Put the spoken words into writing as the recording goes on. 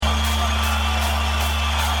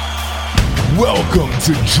Welcome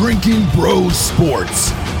to Drinking Bros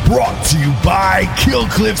Sports, brought to you by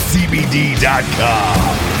KillcliffCBD.com.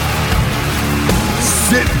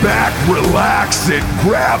 Sit back, relax, and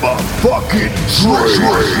grab a fucking drink.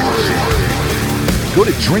 Go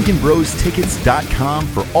to drinkingbrostickets.com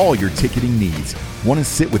for all your ticketing needs. Want to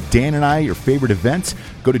sit with Dan and I at your favorite events?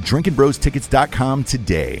 Go to drinkingbrostickets.com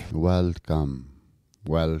today. Welcome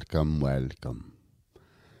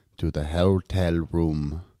to the hotel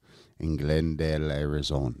room in Glendale,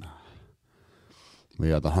 Arizona.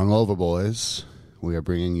 We are the Hungover Boys. We are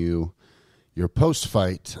bringing you your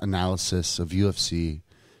post-fight analysis of UFC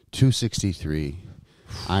 263.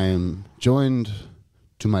 I am joined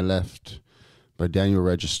to my left by Daniel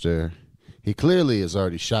Register. He clearly has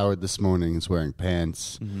already showered this morning. He's wearing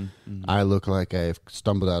pants. I look like I've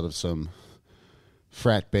stumbled out of some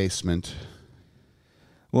frat basement.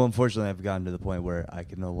 Well, unfortunately, I've gotten to the point where I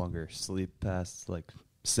can no longer sleep past like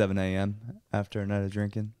 7 a.m. after a night of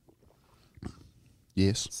drinking.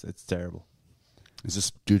 Yes. It's terrible. Is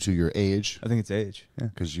this due to your age? I think it's age. Yeah.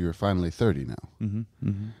 Because you're finally 30 now.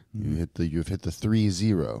 You've hit the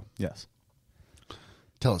 3-0. Yes.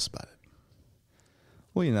 Tell us about it.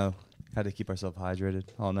 Well, you know, had to keep ourselves hydrated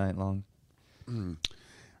all night long.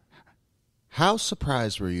 How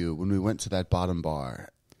surprised were you when we went to that bottom bar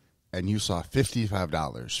and you saw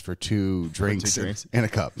 $55 for two drinks, and a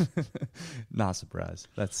cup? Not surprised.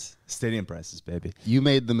 That's stadium prices, baby. You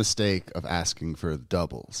made the mistake of asking for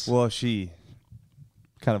doubles. Well, she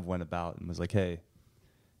kind of went about and was like, "Hey,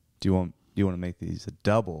 do you want to make these a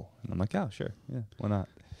double?" And I'm like, "Oh, sure, yeah, why not?"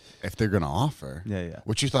 If they're going to offer. Yeah.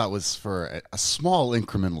 Which you thought was for a small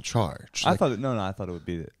incremental charge. I thought I thought it would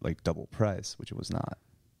be like double price, which it was not.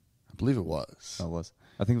 I believe it was. Oh, it was.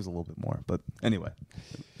 I think it was a little bit more, but anyway.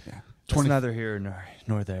 Yeah. It's neither here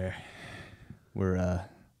nor there. It was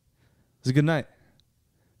a good night.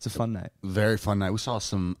 It's a fun night. Very fun night. We saw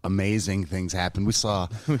some amazing things happen. We saw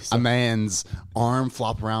a man's arm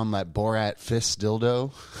flop around that Borat fist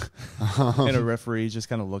dildo. And a referee just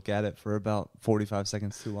kind of look at it for about 45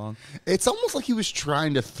 seconds too long. It's almost like he was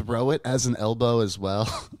trying to throw it as an elbow as well.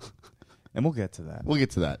 And we'll get to that. We'll get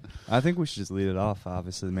to that. I think we should just lead it off,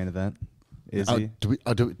 obviously, the main event. Izzy.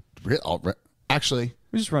 Actually,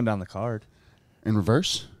 We just run down the card. in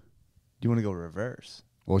reverse? Do you want to go reverse?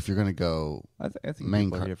 Well, if you're going to go I think main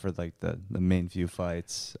people are card. here for like the main few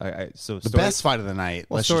fights. The best fight of the night,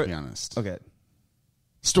 let's just be honest. Okay.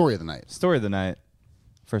 Story of the night. Story of the night.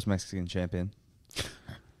 First Mexican champion.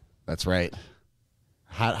 That's right.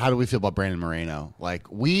 How do we feel about Brandon Moreno? Like,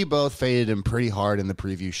 we both faded him pretty hard in the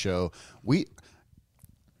preview show.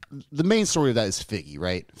 The main story of that is Figgy,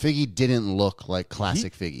 right? Figgy didn't look like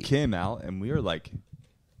classic Figgy. Came out and we were like,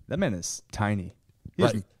 that man is tiny.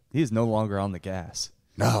 Right. He is no longer on the gas.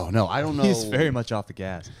 No, I don't know. He's very much off the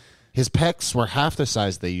gas. His pecs were half the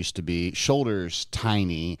size they used to be, shoulders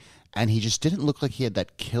tiny, and he just didn't look like he had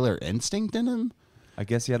that killer instinct in him. I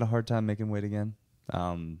guess he had a hard time making weight again.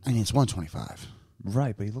 I mean, it's 125.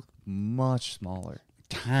 Right, but he looked much smaller.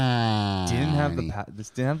 Tiny. Didn't have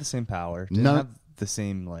the same power. Didn't have the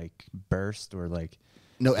same like burst or like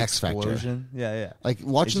no X factor. Explosion. Yeah. Like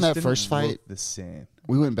watching that first fight, the same.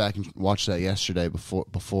 we went back and watched that yesterday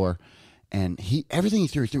before, and everything he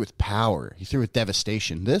threw with power. He threw with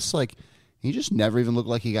devastation. This, like, he just never even looked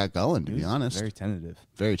like he got going. To be honest, very tentative.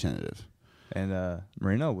 Very tentative. And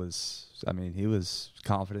Moreno was, he was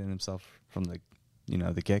confident in himself from the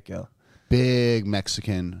get go. Big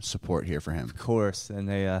Mexican support here for him. Of course, and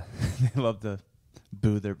they they love to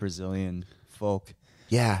boo their Brazilian folk.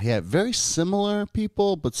 Yeah, very similar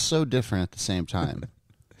people, but so different at the same time.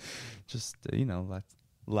 Just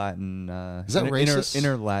Latin. Is that racist?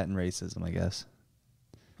 Inner Latin racism, I guess.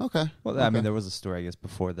 Okay. Well, I mean, there was a story, I guess,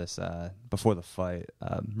 before this, before the fight.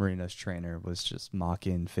 Moreno's trainer was just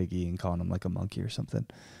mocking Figgy and calling him like a monkey or something.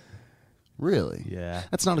 Really? Yeah.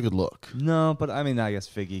 That's not a good look. No, but I mean, I guess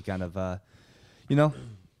Figgy kind of,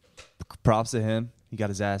 props to him. He got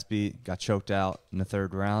his ass beat, got choked out in the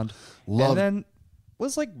third round, and then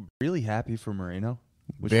was like really happy for Moreno.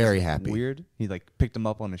 Which Very was happy. Weird. He like picked him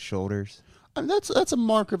up on his shoulders. I mean, that's a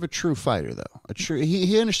mark of a true fighter, though.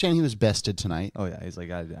 He understand he was bested tonight. Oh yeah, he's like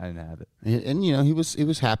I didn't have it, and he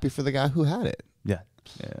was happy for the guy who had it. Yeah.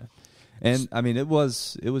 And I mean, it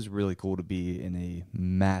was really cool to be in a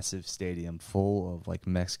massive stadium full of like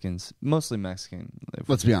Mexicans, mostly Mexican.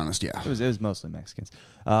 Let's be honest, yeah. It was mostly Mexicans.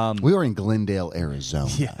 We were in Glendale,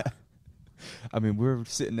 Arizona. Yeah. I mean, we're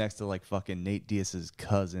sitting next to like fucking Nate Diaz's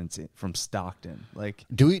cousins from Stockton. Like,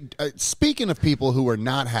 Do we? Speaking of people who were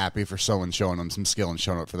not happy for someone showing them some skill and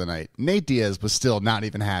showing up for the night, Nate Diaz was still not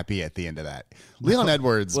even happy at the end of that. Leon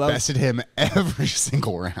Edwards bested him every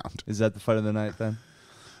single round. Is that the fight of the night then?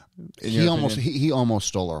 He almost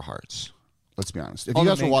stole our hearts. Let's be honest. If On you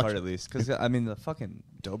the guys were main watching, card at least, because I mean the fucking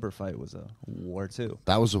Dober fight was a war too.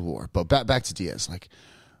 that was a war. But back to Diaz. Like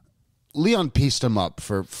Leon pieced him up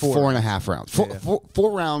for 4.5 rounds.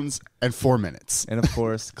 Four rounds and 4 minutes. And of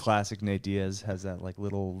course, classic Nate Diaz has that like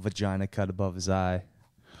little vagina cut above his eye.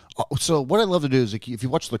 So what I love to do is, like, if you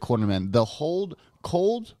watch the cornermen, they'll hold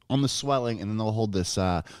cold on the swelling, and then they'll hold this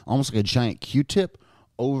almost like a giant Q-tip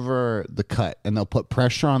over the cut, and they'll put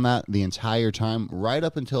pressure on that the entire time, right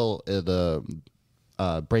up until the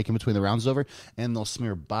break in between the rounds is over, and they'll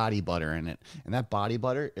smear body butter in it. And that body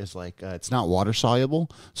butter is like, it's not water soluble,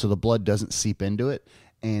 so the blood doesn't seep into it,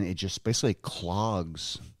 and it just basically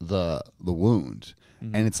clogs the wound.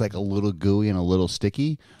 And it's like a little gooey and a little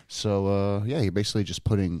sticky. So, yeah, you're basically just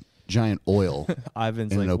putting giant oil.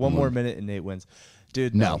 Ivan's in an like, open one more wound. minute and Nate wins.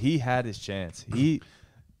 Dude, No. he had his chance. He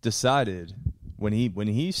decided when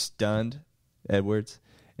he stunned Edwards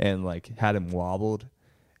and like had him wobbled,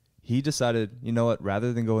 he decided, you know what,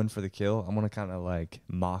 rather than go in for the kill, I'm gonna kind of like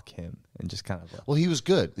mock him and just kind of like, Well, he was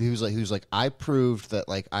good. He was like, I proved that,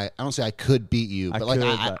 like, I don't say I could beat you, but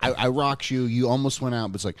I rocked you. You almost went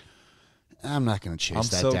out, but it's like, I'm not going to chase I'm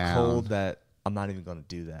that so down. cold that I'm not even gonna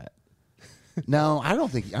do that. No, I don't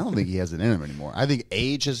think he has it in him anymore. I think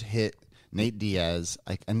age has hit Nate Diaz.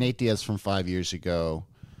 Like a Nate Diaz from 5 years ago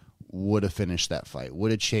would have finished that fight.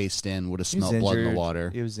 Would have chased in. Would have smelled blood in the water.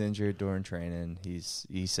 He was injured during training.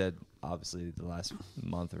 He said obviously the last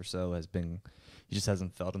month or so has been, he just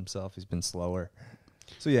hasn't felt himself. He's been slower.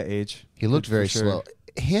 So yeah, age. He looked For very sure. slow.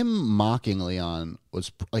 Him mocking Leon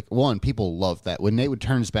was like, one, people loved that. When Nate would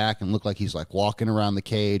turn his back and look like he's like walking around the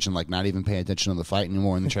cage and like not even paying attention to the fight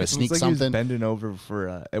anymore, and then try to It sneak was like He was something. bending over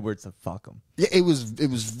for Edwards to fuck him. Yeah, it was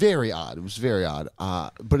very odd. It was very odd.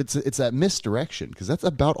 But it's that misdirection, because that's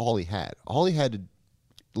about all he had. All he had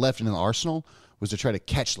left in the arsenal was to try to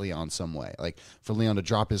catch Leon some way, like for Leon to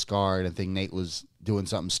drop his guard and think Nate was doing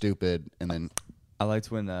something stupid, and then I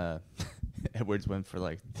liked when Edwards went for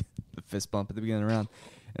like the fist bump at the beginning of the round,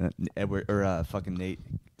 and fucking Nate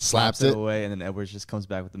Slaps it it. away, and then Edwards just comes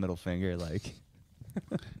back with the middle finger, like.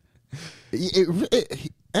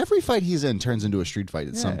 every fight he's in turns into a street fight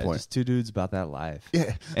at some Yeah, point. just two dudes about that life.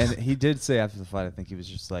 Yeah. And he did say after the fight, I think he was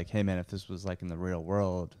just like, hey man, if this was like in the real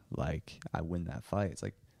world, like I win that fight. It's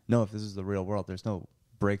like, no, if this is the real world, there's no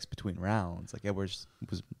breaks between rounds. Like Edwards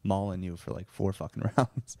was mauling you for like 4 fucking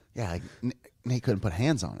rounds. Yeah, like, Nate couldn't put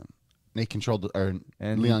hands on him. Nate controlled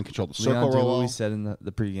And Leon controlled the circle Leon did roll. what we said in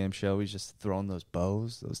the pregame show. He's just throwing those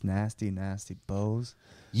bows, those nasty, nasty bows.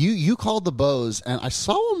 You called the bows, and I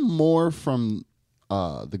saw him more from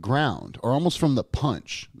the ground, or almost from the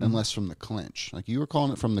punch, and less from the clinch. Like you were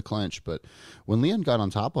calling it from the clinch, but when Leon got on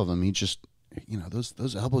top of him, he just,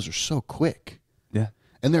 those elbows are so quick, Yeah.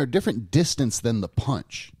 and they're a different distance than the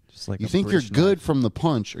punch. Just like you a think you're bridge good knife. from the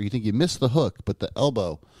punch, or you think you missed the hook, but the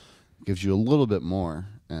elbow gives you a little bit more.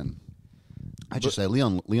 And I just say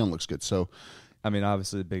Leon looks good. So, I mean,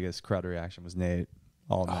 obviously the biggest crowd reaction was Nate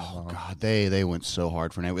all night long. God, they went so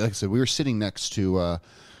hard for Nate. Like I said, we were sitting next to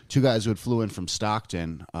two guys who had flew in from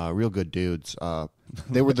Stockton, real good dudes.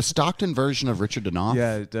 They were the Stockton version of Richard Danoff.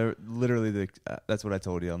 Yeah, they're literally that's what I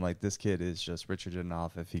told you. I'm like, this kid is just Richard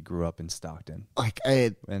Danoff if he grew up in Stockton Like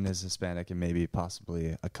and is Hispanic and maybe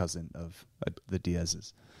possibly a cousin of the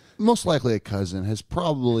Diaz's. most likely a cousin, has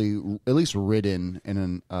probably at least ridden in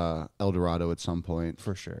an El Dorado at some point.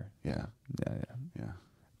 For sure. Yeah, Yeah. yeah.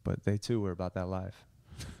 But they too were about that life.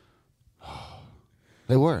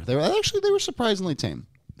 They were surprisingly tame.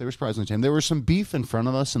 They were surprisingly tame. There was some beef in front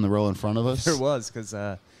of us in the row in front of us. There was, because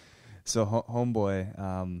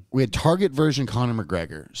homeboy, We had Target version Conor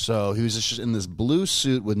McGregor. So he was just in this blue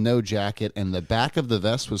suit with no jacket, and the back of the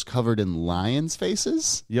vest was covered in lions'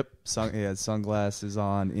 faces. yep, he had sunglasses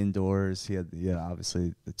on indoors. He had,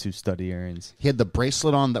 obviously the 2 stud earrings. He had the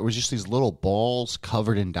bracelet on that was just these little balls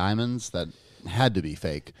covered in diamonds that had to be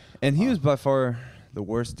fake. And he was by far the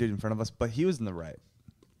worst dude in front of us, but he was in the right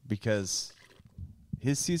because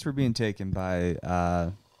his seats were being taken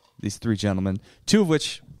by these 3 gentlemen, 2 of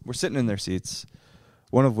which were sitting in their seats,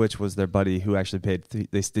 one of which was their buddy who actually paid.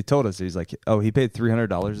 They told us, he's like, oh, he paid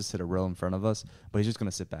 $300 to sit a row in front of us, but he's just going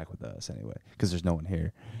to sit back with us anyway because there's no one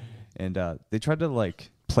here. And they tried to like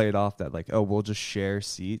play it off that like, oh, we'll just share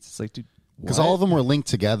seats. It's like, dude, Because what? all of them were linked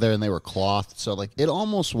together and they were clothed. So like it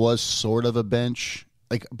almost was sort of a bench.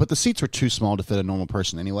 Like, but the seats were too small to fit a normal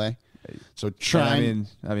person anyway. So trying.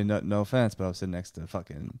 I mean, no offense, but I was sitting next to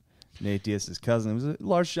fucking Nate Diaz's cousin. He was a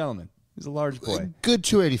large gentleman. He was a large boy. Good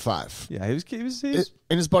 285. Yeah, he was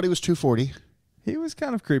And his buddy was 240. he was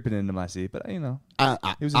kind of creeping into my seat, but he was a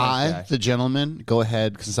nice guy. The gentleman, go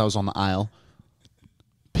ahead, since I was on the aisle,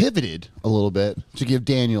 pivoted a little bit to give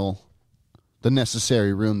Daniel the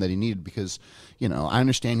necessary room that he needed because, I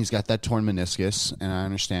understand he's got that torn meniscus, and I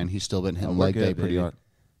understand he's still been hitting leg day pretty hard.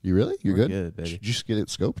 You really? You're We're good? good, baby. Did you just get it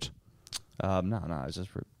scoped? No, it's just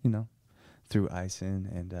for, through icing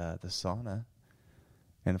and the sauna,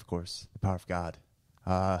 and of course the power of God,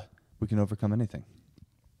 we can overcome anything.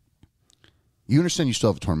 You understand you still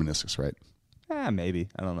have a torn meniscus, right? Maybe,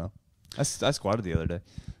 I don't know. I squatted the other day.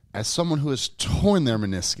 As someone who has torn their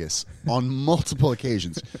meniscus on multiple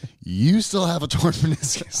occasions, you still have a torn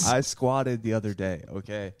meniscus. I squatted the other day.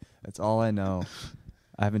 Okay, that's all I know.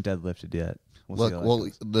 I haven't deadlifted yet. We'll see how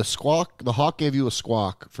that goes. The Hawk gave you a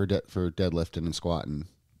squawk for deadlifting and squatting.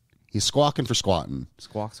 He's squawking for squatting.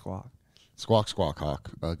 Squawk, squawk. Squawk, squawk,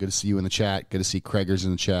 Hawk. Good to see you in the chat. Good to see Craigers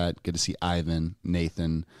in the chat. Good to see Ivan,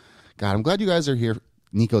 Nathan. God, I'm glad you guys are here.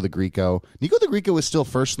 Nico the Greco. Nico the Greco is still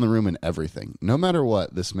first in the room in everything. No matter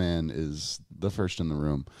what, this man is the first in the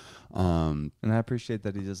room. And I appreciate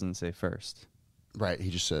that he doesn't say first. Right, he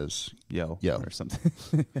just says, Yo. Or something.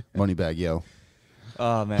 Moneybag Yo.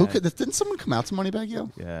 Oh, man. Didn't someone come out to Moneybag Yo?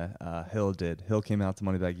 Yeah, Hill did. Hill came out to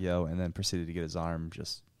Moneybag Yo and then proceeded to get his arm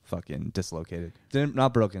just fucking dislocated.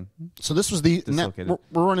 Not broken. So this was we're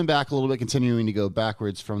running back a little bit, continuing to go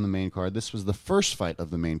backwards from the main card. This was the first fight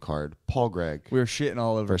of the main card. Paul Gregg. We were shitting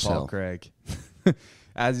all over versus Paul Hill. Craig.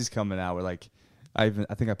 As he's coming out, we're like, I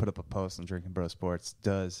think I put up a post on Drinking Bro Sports.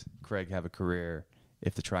 Does Craig have a career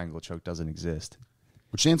if the triangle choke doesn't exist?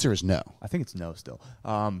 Which the answer is no. I think it's no still.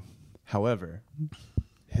 However,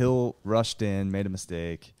 Hill rushed in, made a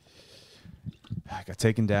mistake. Got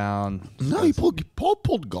taken down. No, Paul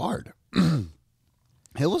pulled guard.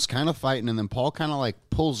 Hill was kind of fighting, and then Paul kind of like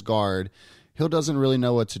pulls guard. Hill doesn't really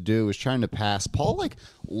know what to do. Is trying to pass. Paul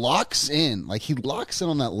locks in. He locks in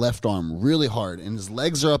on that left arm really hard, and his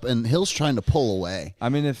legs are up, and Hill's trying to pull away. I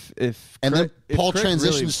mean, then Paul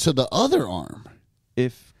transitions to the other arm.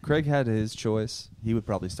 If Craig had his choice, he would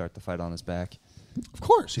probably start the fight on his back. Of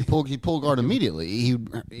course, he pulled guard immediately.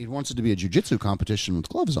 He wants it to be a jiu-jitsu competition with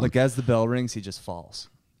gloves on. As the bell rings, he just falls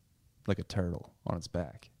like a turtle on its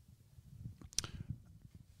back.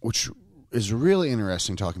 Which is really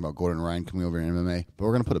interesting, talking about Gordon Ryan coming over in MMA, but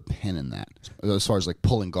we're going to put a pin in that as far as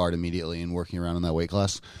pulling guard immediately and working around in that weight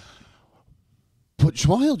class. But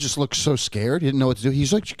Jamal Hill just looked so scared. He didn't know what to do.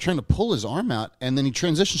 He's trying to pull his arm out, and then he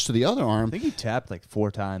transitions to the other arm. I think he tapped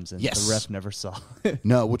 4 times, and Yes. the ref never saw it.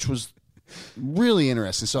 No, which was really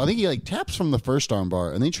interesting. So I think he taps from the first arm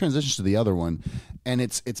bar, and then he transitions to the other one, and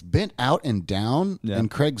it's bent out and down, Yeah. and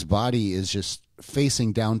Craig's body is just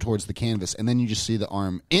facing down towards the canvas, and then you just see the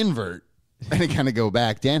arm invert, and it kind of go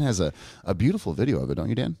back. Dan has a beautiful video of it, don't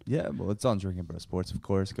you, Dan? Yeah, well, it's on Drinking Bro Sports, of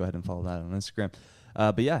course. Go ahead and follow that on Instagram.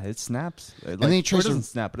 But yeah, it snaps. then he tries it to- doesn't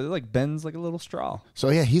snap, but it bends like a little straw.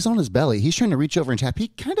 So yeah, he's on his belly. He's trying to reach over and tap. He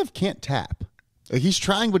kind of can't tap. He's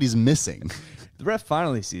trying, but he's missing. The ref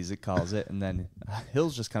finally sees it, calls it, and then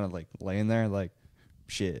Hill's just kind of laying there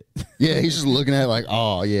shit. Yeah, he's just looking at it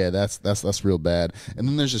oh yeah, that's real bad. And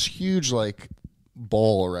then there's this huge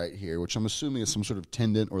ball right here, which I'm assuming is some sort of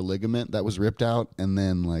tendon or ligament that was ripped out and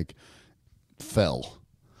then fell.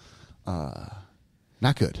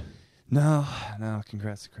 Not good. No,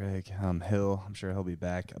 congrats to Craig. Hill, I'm sure he'll be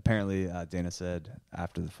back. Apparently, Dana said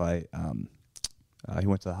after the fight, he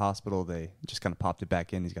went to the hospital. They just kind of popped it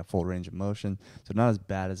back in. He's got full range of motion. So not as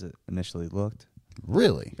bad as it initially looked.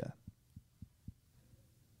 Really? Yeah.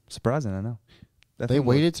 Surprising, I know. They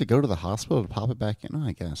waited to go to the hospital to pop it back in?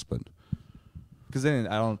 I guess, but... Because I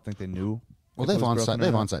don't think they knew. Well, if they it have was broken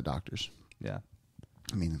or not. on-site doctors. Yeah.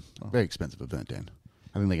 I mean, very expensive event, Dan.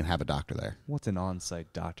 I think they can have a doctor there. What's an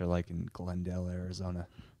on-site doctor like in Glendale, Arizona?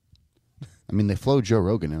 I mean, they flew Joe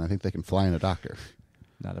Rogan, and I think they can fly in a doctor.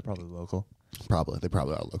 No, they're probably local. Probably. They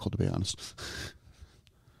probably are local, to be honest.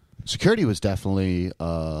 Security was definitely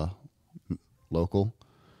local.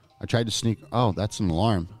 I tried to sneak... Oh, that's an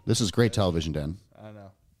alarm. This is great television, Dan. I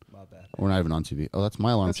know. My bad. We're not even on TV. Oh, that's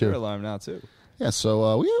my alarm, That's too. your alarm now, too. Yeah,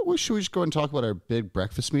 so should we just go ahead and talk about our big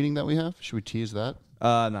breakfast meeting that we have? Should we tease that?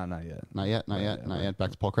 No, not yet. Not yet.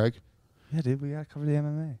 Back to Paul Craig. Yeah, dude, we got to cover the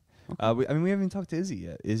MMA. We haven't even talked to Izzy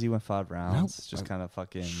yet. Izzy went 5 rounds. Just kind of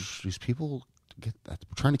fucking... These people We're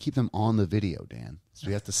trying to keep them on the video, Dan. So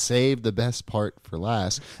we have to save the best part for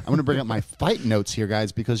last. I'm going to bring up my fight notes here,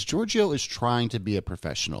 guys, because Giorgio is trying to be a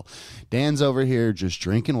professional. Dan's over here just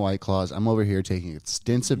drinking White Claws. I'm over here taking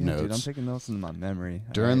extensive notes. Dude, I'm taking notes in my memory.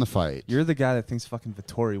 During the fight. You're the guy that thinks fucking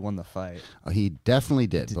Vettori won the fight. He definitely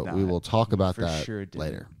did, but we not. will talk about For that sure didn't.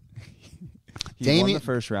 later. He won the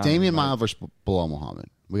first round. Damian Maia versus Bilal Muhammad.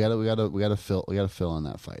 We gotta fill in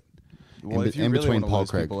that fight. Well, if you really want to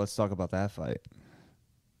lose people, let's talk about that fight.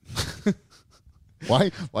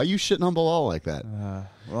 Why are you shitting on Bilal like that?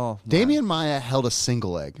 Damian Maia held a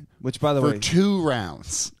single leg, which, by the for way, 2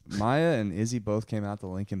 rounds. Maia and Izzy both came out to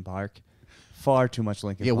Lincoln Park. Far too much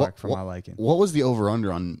Lincoln Park for my liking. What was the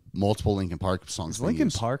over/under on multiple Lincoln Park songs? Is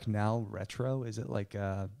Lincoln Park now retro? Is it like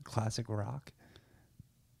classic rock?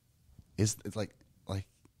 It's like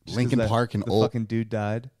Lincoln Park and the old. Fucking dude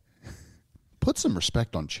died. Put some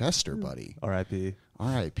respect on Chester, buddy. R.I.P.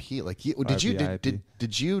 R.I.P. Like,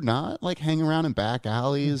 did you not like hang around in back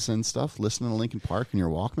alleys and stuff, listening to Lincoln Park in your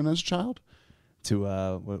Walkman as a child? To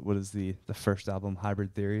what is the first album,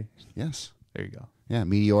 Hybrid Theory? Yes. There you go. Yeah,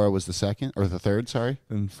 Meteora was the second or the third. Sorry.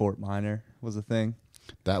 And Fort Minor was a thing.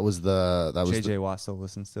 That was JJ Watt still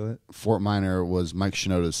listens to it. Fort Minor was Mike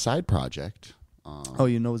Shinoda's side project. Oh,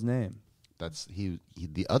 you know his name? That's he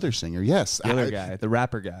the other singer. Yes, the other guy, the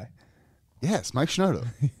rapper guy. Yes, Mike Shinoda.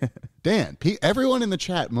 Dan, everyone in the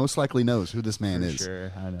chat most likely knows who this man is.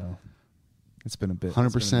 Sure, I know. It's been a bit.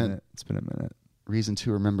 100%. It's been a minute. Reason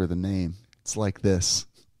to remember the name. It's like this.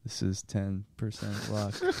 This is 10%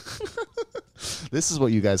 luck. This is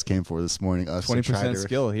what you guys came for this morning. 20%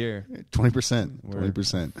 skill here. 20%. We're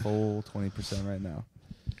 20%. Full 20% right now.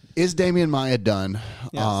 Is Damian Maia done?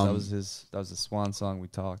 Yes, that was his swan song. We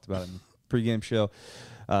talked about it in the pregame show.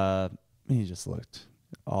 He just looked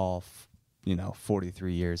all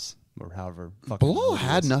 43 years or however. Bilal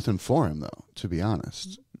had nothing for him though, to be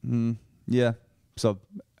honest. Yeah. So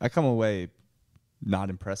I come away not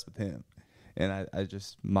impressed with him, and I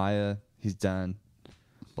just Maia, he's done.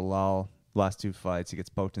 Bilal, last 2 fights, he gets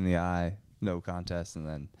poked in the eye, no contest, and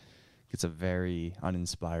then gets a very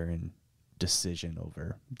uninspiring decision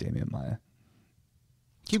over Damian Maia.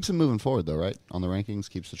 Keeps him moving forward though, right? On the rankings,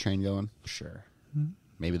 keeps the train going. Sure.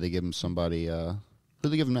 Maybe they give him somebody. Who do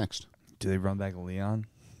they give him next? Do they run back Leon?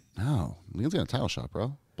 No, Leon's got a title shot,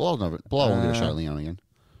 bro. Bilal won't get a shot at Leon again.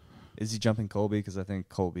 Is he jumping Colby? Because I think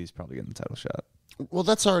Colby's probably getting the title shot. Well,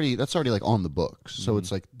 that's already like on the books. So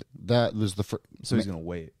it's like that was the first. So he's gonna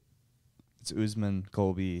wait. It's Usman,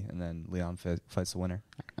 Colby, and then Leon fights the winner.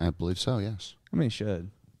 I believe so. Yes. I mean, he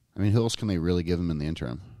should. I mean, who else can they really give him in the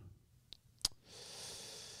interim?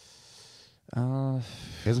 He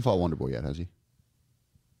hasn't fought Wonderboy yet, has he?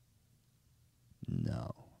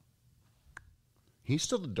 No. He's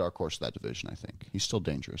still the dark horse of that division, I think. He's still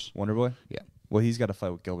dangerous. Wonderboy? Yeah. Well, he's got to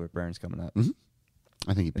fight with Gilbert Burns coming up. Mm-hmm.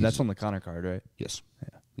 I think he. And that's on the Conor card, right? Yes.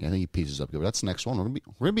 Yeah, I think he pieces up Gilbert. That's the next one.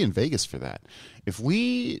 We're gonna be in Vegas for that. If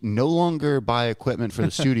we no longer buy equipment for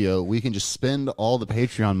the studio, we can just spend all the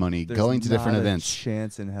Patreon money going to different events. There's not a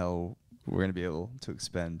chance in hell we're gonna be able to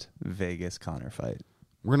expend Vegas Conor fight.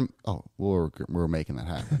 We're making that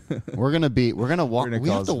happen. we're gonna walk. We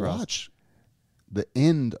have to watch the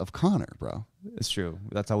end of Conor, bro. It's true.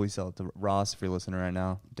 That's how we sell it to Ross. If you're listening right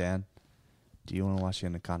now, Dan, do you want to watch the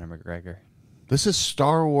end of Conor McGregor? This is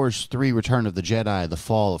Star Wars 3: Return of the Jedi, the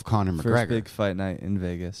fall of Conor McGregor. First big fight night in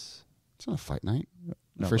Vegas. It's not a fight night.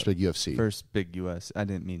 No, first big UFC. First big US. I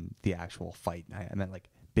didn't mean the actual fight night. I meant like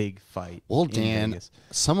big fight. Well, in Dan, Vegas.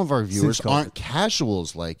 some of our viewers Since COVID. aren't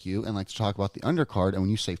casuals like you and like to talk about the undercard. And when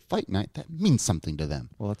you say fight night, that means something to them.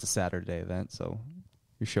 Well, it's a Saturday event, so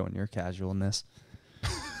you're showing your casualness.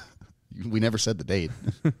 We never said the date.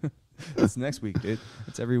 It's next week, dude.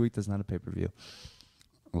 It's every week. There's not a pay-per-view.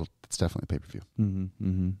 Well, it's definitely a pay-per-view.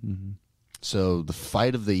 Mm-hmm. So the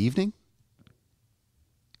fight of the evening?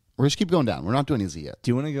 We're just keep going down. We're not doing easy yet.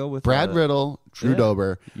 Do you want to go with Brad Riddle, Drew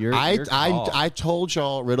Dober. Your call. I told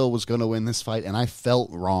y'all Riddle was going to win this fight, and I felt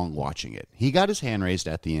wrong watching it. He got his hand raised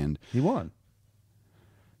at the end. He won.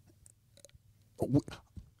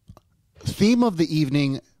 Theme of the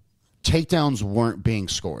evening, takedowns weren't being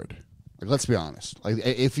scored. Like, let's be honest. Like,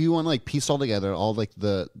 if you want to like piece all together all like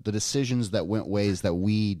the decisions that went ways that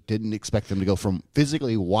we didn't expect them to go from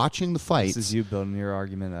physically watching the fights. This is you building your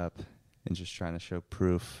argument up and just trying to show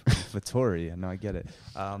proof. Vittori, I know, I get it.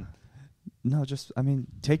 No, just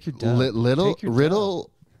take your dub.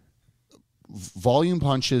 Riddle volume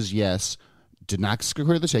punches, yes, did not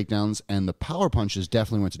secure the takedowns, and the power punches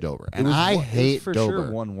definitely went to Dober. And I hate for Dober.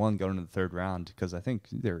 Sure 1-1 going into the third round because I think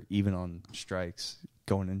they're even on strikes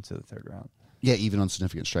going into the third round. Yeah, even on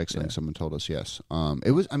significant strikes, I think someone told us, yes.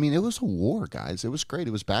 It was a war, guys. It was great.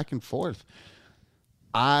 It was back and forth.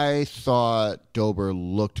 I thought Dober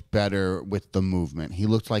looked better with the movement. He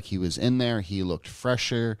looked like he was in there. He looked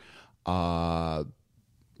fresher. Riddle,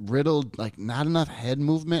 like, not enough head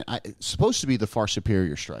movement. It's supposed to be the far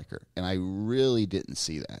superior striker, and I really didn't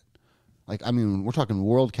see that. Like, I mean, we're talking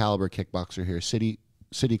world caliber kickboxer here, city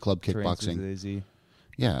club kickboxing.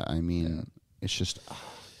 Yeah, I mean, it's just.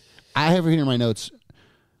 I have it here in my notes.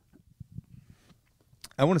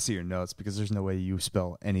 I want to see your notes because there's no way you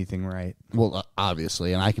spell anything right. Well,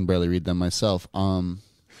 obviously, and I can barely read them myself.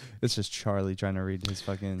 It's just Charlie trying to read his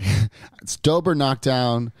fucking. It's Dober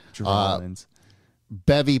knockdown. Drawlins.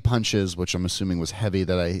 Bevy punches, which I'm assuming was heavy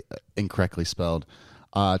that I incorrectly spelled.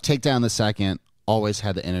 Takedown the second. Always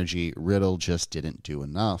had the energy. Riddle just didn't do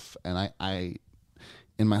enough. And I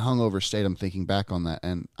in my hungover state, I'm thinking back on that,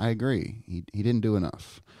 and I agree. He didn't do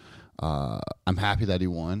enough. I'm happy that he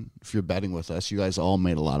won. If you're betting with us, you guys all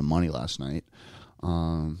made a lot of money last night.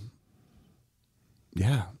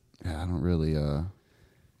 Yeah, I don't really know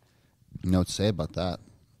what to say about that.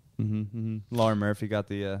 Lauren Murphy got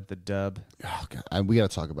the dub. Oh, God. We got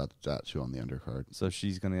to talk about that too on the undercard. So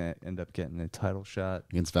she's going to end up getting a title shot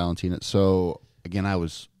against Valentina. So again, I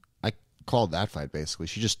called that fight basically.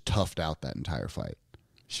 She just toughed out that entire fight.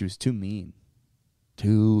 She was too mean.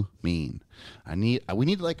 Too mean. We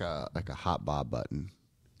need like a hot Bob button.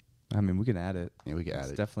 I mean, we can add it. Yeah, we can add it.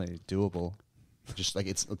 It's definitely doable. Just like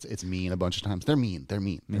it's mean a bunch of times. They're mean.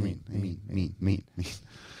 Mean.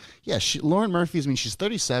 Yeah, Lauren Murphy. I mean, she's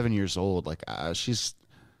 37 years old. Like she's,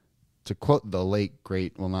 to quote the late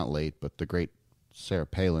great, well, not late, but the great Sarah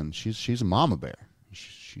Palin. She's a mama bear.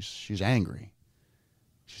 She's angry.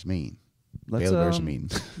 She's mean. Baylor Bears are mean.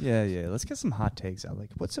 Yeah. Let's get some hot takes out. Like,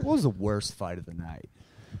 what was the worst fight of the night?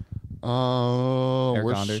 Oh,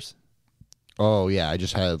 Eric Anders. Oh yeah, I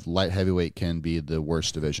just had light heavyweight can be the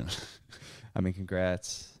worst division. I mean,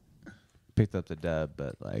 congrats. Picked up the dub,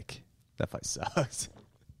 but like that fight sucks.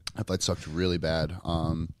 That fight sucked really bad.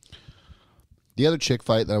 The other chick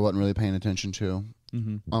fight that I wasn't really paying attention to.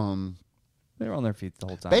 They were on their feet the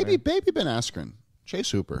whole time. Baby Ben Askren,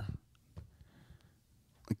 Chase Hooper.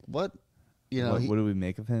 Like what? You know, what do we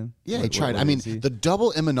make of him? Yeah, he tried. I mean, the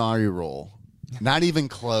double Imanari roll, not even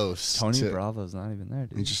close. Tony Bravo's not even there,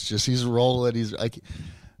 dude. He's rolling. He's like,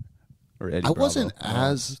 or Eddie. I Bravo. wasn't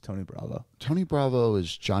as Tony Bravo. Tony Bravo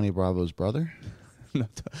is Johnny Bravo's brother. No,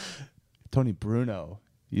 Tony Bruno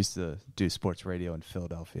used to do sports radio in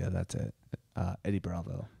Philadelphia. That's it. Eddie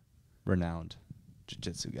Bravo, renowned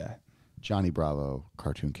jiu-jitsu guy. Johnny Bravo,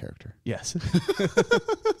 cartoon character. Yes.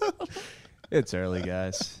 It's early,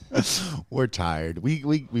 guys. We're tired.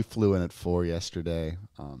 We flew in at 4 yesterday.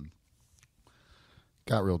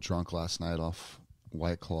 Got real drunk last night off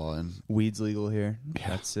White Claw. And weed's legal here. Yeah.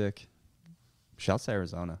 That's sick. Shouts to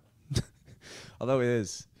Arizona. Although it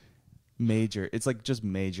is major. It's like just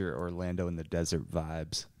major Orlando in the desert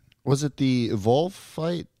vibes. Was it the Evolve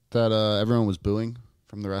fight that everyone was booing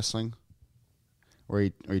from the wrestling? Where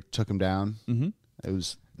he took him down? Mm-hmm. It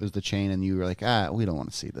was the chain, and you were like, we don't want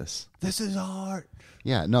to see this. This is art.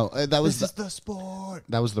 Yeah, no, this is the sport.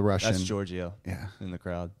 That was the Russian. That's Giorgio. Yeah, in the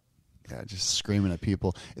crowd. Yeah, just screaming at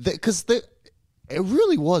people because it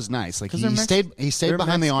really was nice. Like he stayed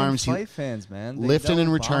behind the arms. Fight fans, man, lifting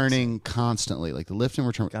and returning constantly. Like the lift and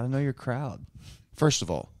return. Got to know your crowd. First of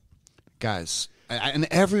all, guys, and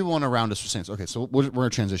everyone around us was saying, okay, so we're going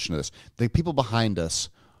to transition to this. The people behind us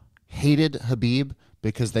hated Khabib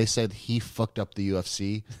because they said he fucked up the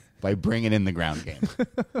UFC by bringing in the ground game.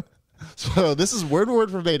 So this is word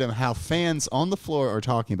verbatim how fans on the floor are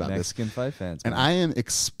talking about Mexican fight fans. Man. And I am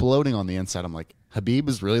exploding on the inside. I'm like, Khabib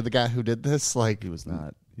is really the guy who did this? Like, he was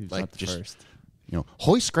not. He was like, not the first. You know,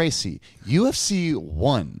 Hoist Gracie, UFC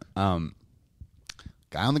 1. Guy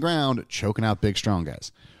on the ground choking out big strong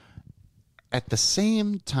guys. At the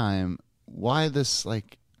same time, why this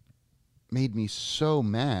like made me so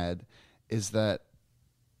mad is that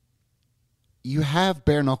you have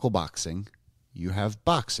bare knuckle boxing, you have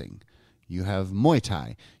boxing, you have Muay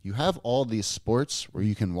Thai, you have all these sports where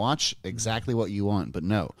you can watch exactly what you want, but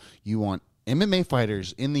no, you want MMA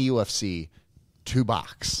fighters in the UFC to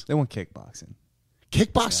box. They want kickboxing.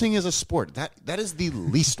 Kickboxing is a sport. That is the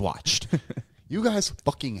least watched. You guys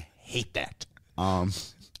fucking hate that.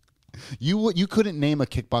 You couldn't name a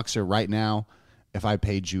kickboxer right now if I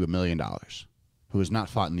paid you $1 million who has not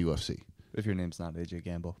fought in the UFC. If your name's not AJ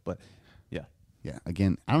Gamble, but yeah. Yeah,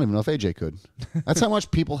 again, I don't even know if AJ could. That's how much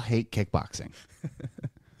people hate kickboxing.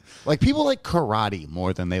 Like, people like karate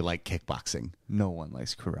more than they like kickboxing. No one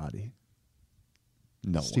likes karate.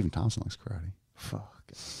 No Stephen one. Thompson likes karate.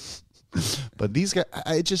 Fuck. But these guys,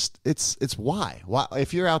 it's why? Why?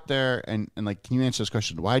 If you're out there and like, can you answer this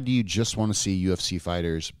question? Why do you just want to see UFC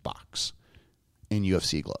fighters box in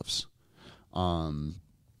UFC gloves?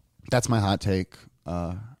 That's my hot take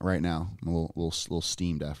right now. I'm a little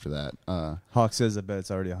steamed after that. Hawk says, I bet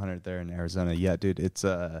it's already 100 there in Arizona. Yeah, dude, it's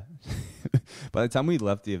by the time we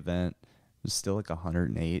left the event, it was still like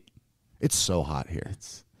 108. It's so hot here.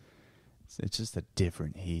 It's just a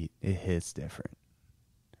different heat. It hits different.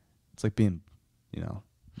 It's like being,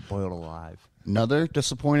 boiled alive. Another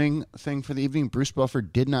disappointing thing for the evening, Bruce Buffer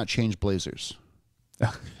did not change blazers.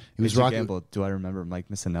 He was rocking. Gamble. Do I remember Mike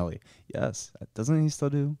Missinelli? Yes. Doesn't he still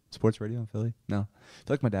do sports radio in Philly? No. I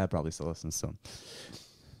feel like my dad probably still listens to him.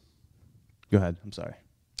 Go ahead. I'm sorry.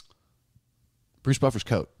 Bruce Buffer's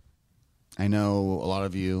coat. I know a lot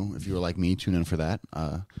of you, if you were like me, tune in for that.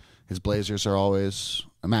 His blazers are always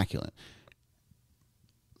immaculate.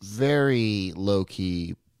 Very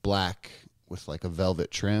low-key black with like a velvet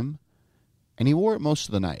trim. And he wore it most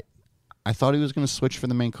of the night. I thought he was going to switch for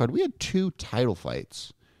the main card. We had 2 title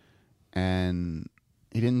fights. And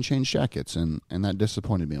he didn't change jackets. And that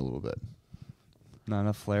disappointed me a little bit. Not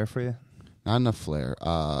enough flair for you? Not enough flair.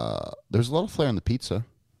 There's a lot of flair on the pizza.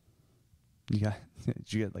 Did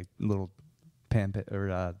you get like little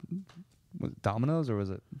was it Domino's or was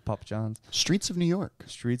it Papa John's? Streets of New York.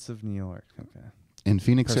 Streets of New York. Okay. In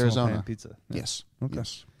Phoenix, Personal Arizona. pan pizza. Yeah. Yes. Okay.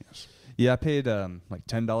 Yes. Yeah, I paid like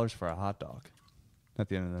 $10 for a hot dog at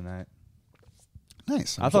the end of the night.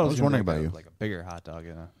 Nice. I thought I was wondering about you. Like a bigger hot dog,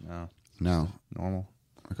 No. No. Normal.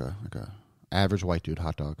 Okay. Average white dude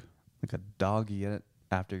hot dog. Like a dog you get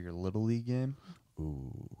after your Little League game.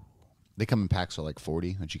 Ooh. They come in packs of like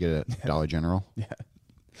 40 that you get at Dollar General. Yeah.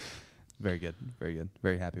 Very good. Very good.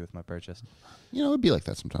 Very happy with my purchase. It'd be like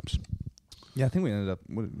that sometimes. Yeah, I think we ended up,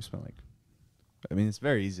 what did we spend like? I mean, it's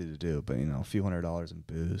very easy to do, but, a few $100s in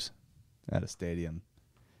booze at a stadium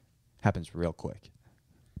happens real quick.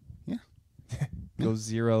 Yeah. Goes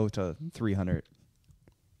 0 to 300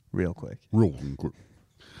 real quick. Real quick.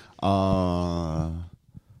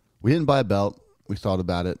 We didn't buy a belt. We thought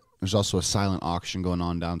about it. There's also a silent auction going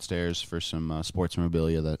on downstairs for some sports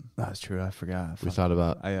memorabilia that That's true. I forgot. we thought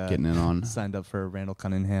about getting in on. Signed up for a Randall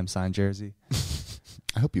Cunningham signed jersey.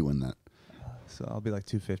 I hope you win that. So I'll be like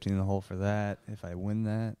 $250 in the hole for that if I win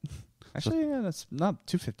that. Actually, that's not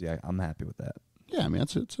 $250. I'm happy with that. Yeah, I mean,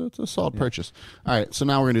 it's a solid purchase. All right, so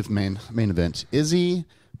now we're going to do the main event. Izzy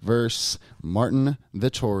versus Martin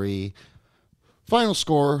Vettori. Final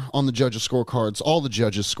score on the judges' scorecards. All the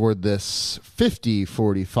judges scored this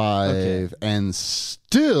 50-45, and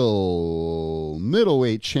still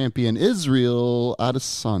middleweight champion Israel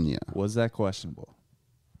Adesanya. Was that questionable?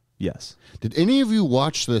 Yes. Did any of you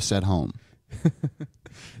watch this at home?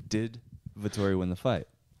 Did Vettori win the fight?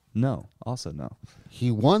 No. Also no.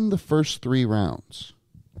 He won the first 3 rounds.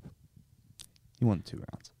 He won 2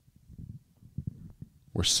 rounds.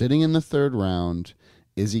 We're sitting in the 3rd round.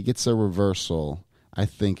 Izzy gets a reversal, I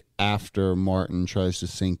think, after Martin tries to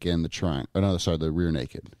sink in the rear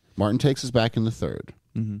naked. Martin takes us back in the 3rd.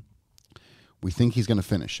 Mm-hmm. We think he's going to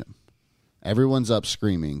finish him. Everyone's up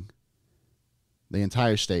screaming. The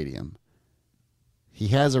entire stadium. He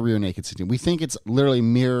has a rear naked sitting. We think it's literally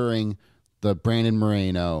mirroring the Brandon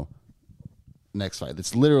Moreno next fight.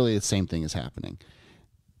 It's literally the same thing is happening.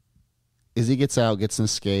 Izzy gets out, gets an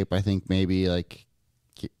escape. I think maybe like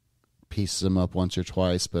pieces him up once or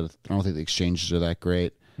twice, but I don't think the exchanges are that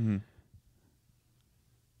great. Mm-hmm.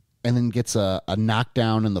 And then gets a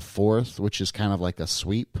knockdown in the 4th, which is kind of like a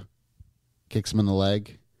sweep. Kicks him in the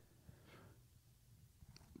leg.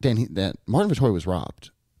 Dan, Martin Vettori was robbed.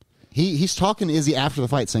 He's talking to Izzy after the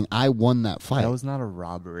fight saying, I won that fight. That was not a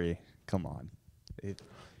robbery. Come on.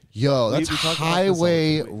 That's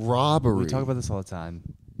highway robbery. We talk about this all the time.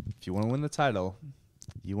 If you want to win the title,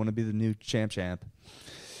 you want to be the new champ,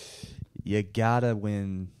 you gotta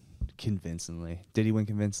win convincingly. Did he win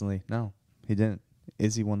convincingly? No, he didn't.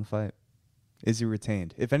 Izzy won the fight. Izzy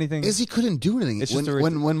retained. If anything, Izzy couldn't do anything.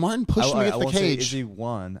 When Martin pushed him against the cage. Say Izzy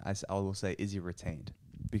won. I will say Izzy retained.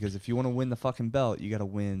 Because if you want to win the fucking belt, you got to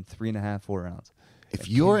win 3.5, 4 rounds. If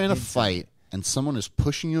you're in a fight and someone is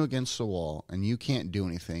pushing you against the wall and you can't do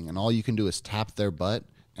anything, and all you can do is tap their butt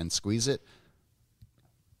and squeeze it,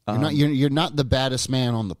 you're not the baddest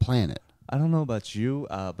man on the planet. I don't know about you,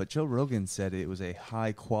 but Joe Rogan said it was a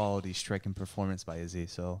high quality striking performance by Izzy.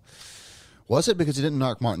 So, was it because he didn't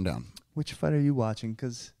knock Martin down? Which fight are you watching?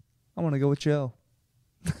 Because I want to go with Joe.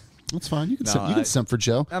 That's fine. You can simp for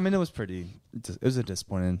Joe. I mean, it was a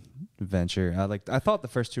disappointing venture. I thought the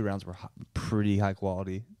first 2 rounds were pretty high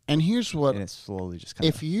quality. And here's what. And it slowly just kind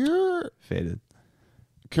of if you're faded.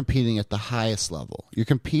 competing at the highest level. You're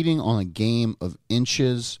competing on a game of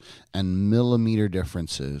inches and millimeter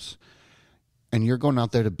differences. And you're going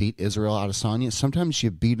out there to beat Israel Adesanya. Sometimes you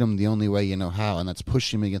beat him the only way you know how, and that's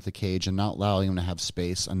pushing him against the cage and not allowing him to have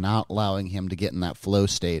space and not allowing him to get in that flow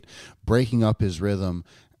state, breaking up his rhythm.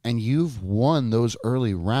 And you've won those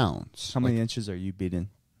early rounds. How many inches are you beating?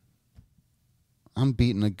 I'm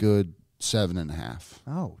beating a good 7.5.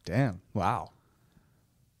 Oh, damn. Wow.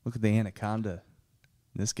 Look at the anaconda.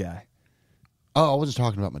 This guy. Oh, I wasn't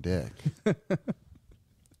talking about my dick.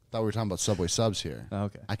 Thought we were talking about Subway subs here. Oh,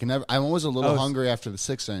 okay. I'm always a little hungry after the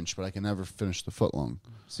 6-inch, but I can never finish the foot long.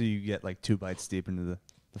 So you get like 2 bites deep into the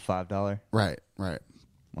 $5? Right.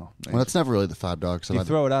 Well, That's never really the $5. Do you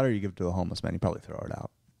throw it out or you give it to a homeless man? You probably throw it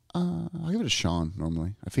out. I'll give it to Sean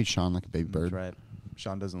normally. I feed Sean like a baby bird. That's right.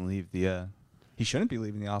 Sean doesn't leave the... he shouldn't be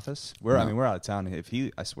leaving the office. We're out of town.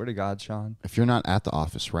 I swear to God, Sean. If you're not at the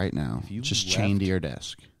office right now, If you just left- chained to your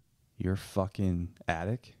desk. You're fucking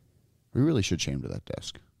attic? We really should chain him to that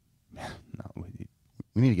desk. No.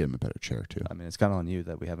 We need to get him a better chair too. I mean, it's kind of on you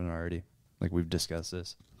that we haven't already. Like, we've discussed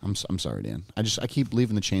this. I'm sorry, Dan. I keep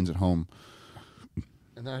leaving the chains at home,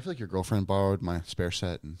 and then I feel like your girlfriend borrowed my spare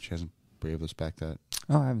set, and she hasn't been able to back that.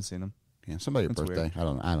 Oh, I haven't seen him. Yeah, somebody's That's birthday.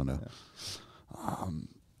 weird. I don't know. Yeah.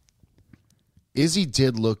 Izzy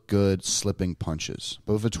did look good slipping punches,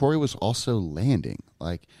 but Vettori was also landing.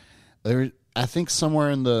 Like I think somewhere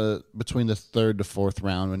in between the 3rd to 4th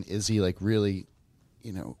round when Izzy like really,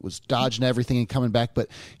 was dodging everything and coming back, but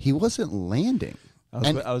he wasn't landing.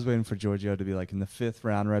 I was waiting for Giorgio to be like in the 5th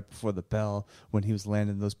round right before the bell when he was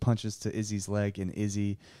landing those punches to Izzy's leg, and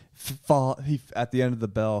Izzy at the end of the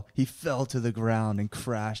bell he fell to the ground and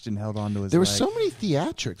crashed and held onto his There leg. were so many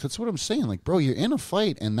theatrics. That's what I'm saying. Like, bro, you're in a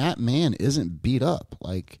fight and that man isn't beat up.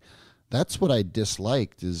 Like, that's what I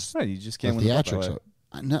disliked is Right, you just can't the win the fight theatrics.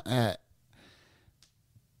 that way.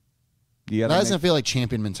 That doesn't feel like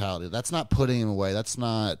champion mentality. That's not putting him away. That's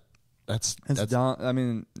not. That's I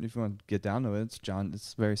mean, if you want to get down to it,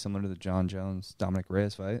 it's very similar to the John Jones Dominic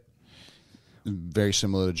Reyes fight. very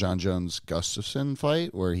similar to John Jones Gustafsson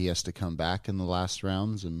fight, where he has to come back in the last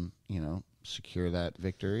rounds and secure that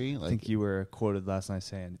victory. I think you were quoted last night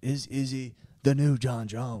saying, "Is he the new John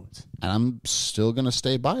Jones?" And I'm still going to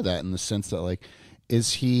stay by that in the sense that,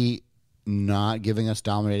 is he not giving us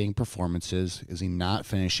dominating performances? Is he not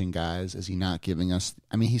finishing guys? Is he not giving us...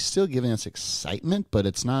 he's still giving us excitement, but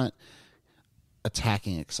it's not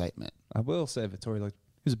attacking excitement. I will say Vettori he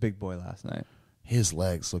was a big boy last night. His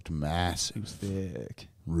legs looked massive. He was thick.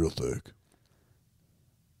 Real thick.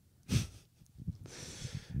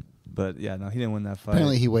 But, yeah, no, he didn't win that fight.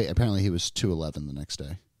 Apparently he was 211 the next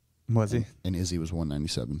day. Was he? And Izzy was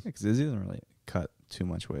 197. Because Izzy doesn't really cut too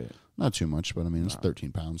much weight. Not too much, but it's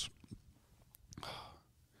 13 pounds.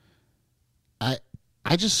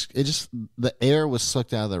 The air was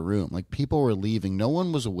sucked out of the room. People were leaving. No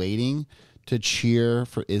one was waiting to cheer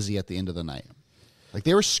for Izzy at the end of the night.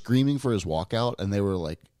 They were screaming for his walkout, and they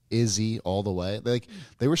were Izzy all the way.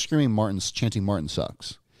 They were screaming chanting Martin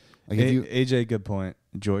sucks. AJ, good point.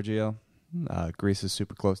 Giorgio, Greece is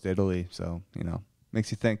super close to Italy, so,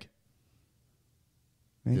 makes you think.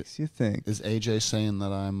 Makes you think. Is AJ saying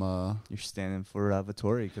that I'm You're standing for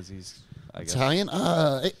Vettori because he's Italian?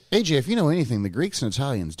 AJ, if you know anything, the Greeks and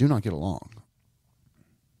Italians do not get along.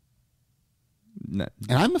 No.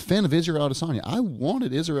 And I'm a fan of Israel Adesanya. I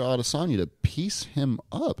wanted Israel Adesanya to piece him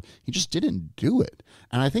up. He just didn't do it.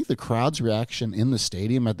 And I think the crowd's reaction in the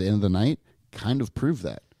stadium at the end of the night kind of proved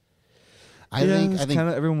that. I think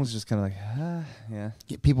everyone was just kind of yeah.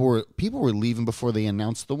 People were leaving before they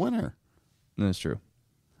announced the winner. That's true.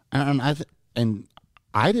 And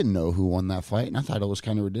I didn't know who won that fight, and I thought it was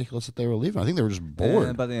kind of ridiculous that they were leaving. I think they were just bored.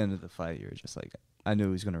 And by the end of the fight, you were just I knew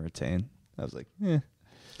he was going to retain. I was yeah.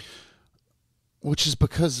 Which is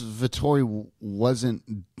because Vettori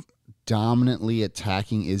wasn't dominantly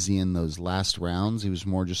attacking Izzy in those last rounds. He was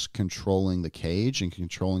more just controlling the cage and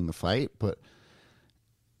controlling the fight. But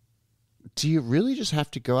do you really just have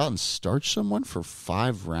to go out and starch someone for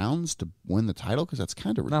 5 rounds to win the title? Because that's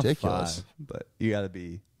kind of ridiculous. Not 5, but you got to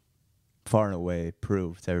be far and away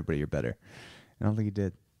prove to everybody you're better. I don't think he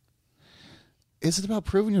did. Is it about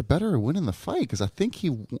proving you're better or winning the fight? Because I think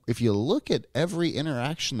if you look at every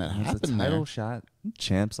interaction that happened title there, shot,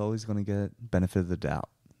 champ's always going to get benefit of the doubt.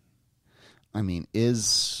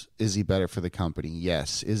 Is he better for the company?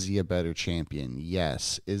 Yes. Is he a better champion?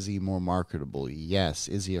 Yes. Is he more marketable? Yes.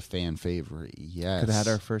 Is he a fan favorite? Yes. Could have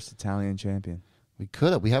had our first Italian champion. We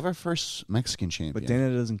could have. We have our first Mexican champion. But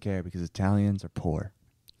Dana doesn't care because Italians are poor.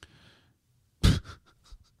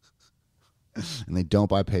 And they don't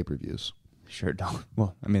buy pay-per-views. sure don't.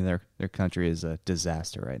 Well, I mean, their country is a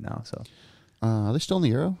disaster right now. So Are they still in the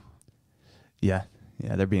Euro? yeah,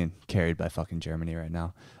 they're being carried by fucking Germany right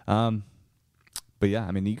now. But yeah,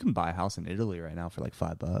 I mean, you can buy a house in Italy right now for like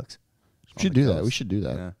 $5. We should do that. We should do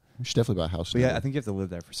that. Yeah. We should definitely buy a house. But yeah, I think you have to live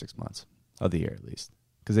there for 6 months of the year at least,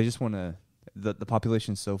 because they just want to. The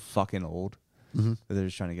population's so fucking old that they're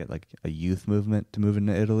just trying to get like a youth movement to move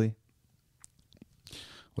into Italy.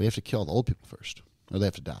 Well, you have to kill the old people first, or they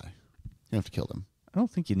have to die. You have to kill them. I don't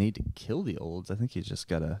think you need to kill the olds. I think you just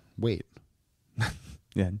gotta Wait.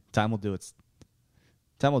 Yeah, time will do it.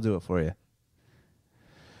 Time will do it for you.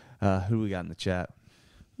 Who do we got in the chat?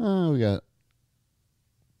 We got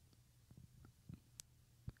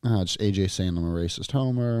just AJ saying I'm a racist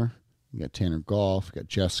homer. We got Tanner Golf. We got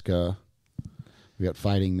Jessica. We got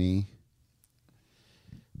Fighting Me.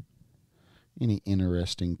 Any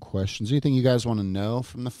interesting questions? Anything you guys want to know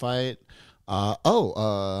from the fight?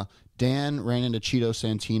 Dan ran into Cheeto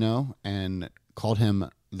Santino and called him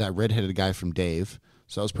that redheaded guy from Dave.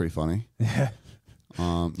 So that was pretty funny. Yeah.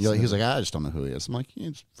 He was like, I just don't know who he is. I'm like,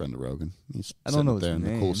 he's a friend of Rogan. He's I don't know sitting his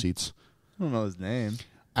there in the cool name. seats. I don't know his name.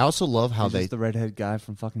 I also love how He's just the redhead guy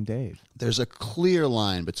from fucking Dave. there's a clear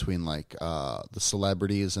line between like the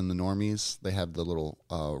celebrities and the normies. They have the little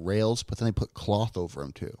rails, but then they put cloth over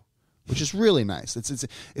them too, which is really nice.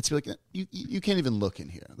 It's like you can't even look in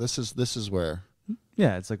here. This is where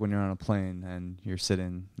Yeah, it's like when you're on a plane and you're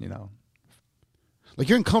sitting, like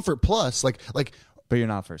you're in Comfort Plus, like but you're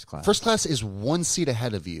not first class. first class is one seat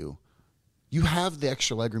ahead of you. You have the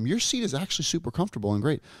extra legroom. Your seat is actually super comfortable and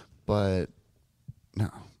great, but no,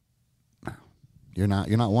 you're not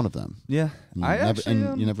one of them. Yeah,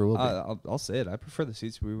 You never will be. I'll say it. I prefer the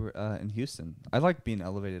seats we were in Houston. I like being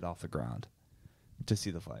elevated off the ground to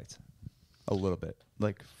see the fights a little bit,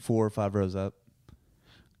 like 4 or 5 rows up.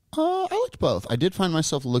 I liked both. I did find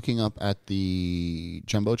myself looking up at the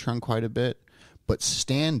Jumbotron quite a bit, but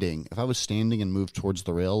if I was standing and moved towards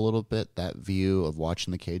the rail a little bit, that view of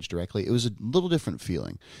watching the cage directly, it was a little different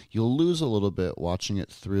feeling. You'll lose a little bit watching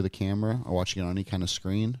it through the camera or watching it on any kind of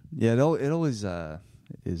screen. Yeah, it always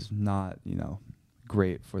is not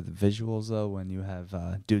great for the visuals though when you have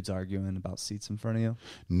dudes arguing about seats in front of you.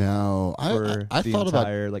 No, I thought about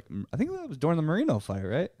I think that was during the Marino fight,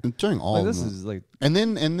 right? during all Like, of this them. is like And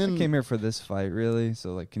then I came here for this fight, really.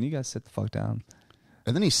 So like, can you guys sit the fuck down?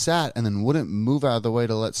 and then he sat and then wouldn't move out of the way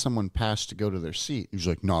to let someone pass to go to their seat. He was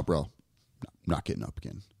like, "Nah, bro, not getting up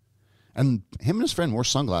again." And him and his friend wore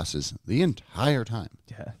sunglasses the entire time.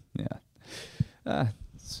 Yeah.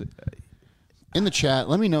 In the chat,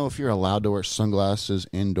 let me know if you're allowed to wear sunglasses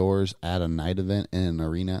indoors at a night event in an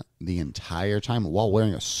arena the entire time while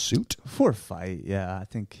wearing a suit. For a fight, yeah, I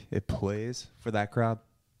think it plays for that crowd.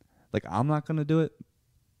 Like, I'm not going to do it,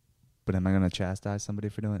 but am I going to chastise somebody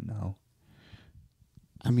for doing it? No.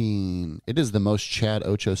 I mean, it is the most Chad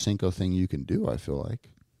Ochocinco thing you can do, I feel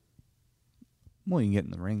like. Well, you can get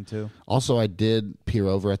in the ring, too. Also, I did peer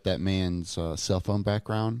over at that man's cell phone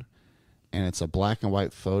background, and it's a black and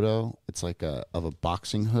white photo. It's like of a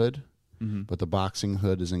boxing hood, but the boxing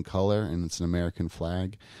hood is in color, and it's an American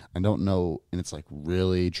flag. I don't know, and it's like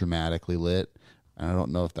really dramatically lit, and I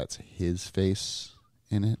don't know if that's his face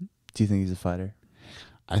in it. Do you think he's a fighter?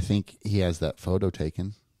 I think he has that photo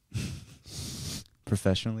taken.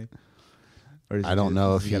 Professionally? Or I don't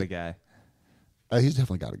know if he got a guy. He's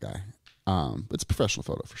definitely got a guy. It's a professional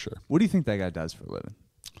photo for sure. What do you think that guy does for a living?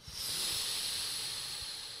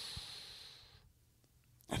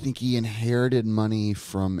 I think he inherited money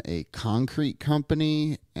from a concrete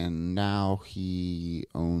company, and now he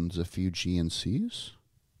owns a few GNCs.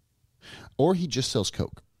 Or he just sells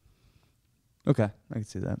Coke. Okay, I can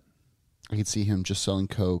see that. I could see him just selling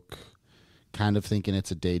Coke, kind of thinking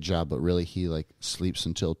it's a day job, but really he like sleeps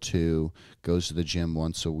until 2, goes to the gym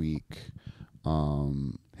once a week.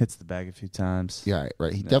 Hits the bag a few times. Yeah,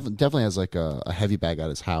 right. He definitely has like a heavy bag at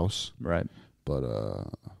his house. Right. But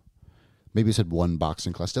maybe he's had one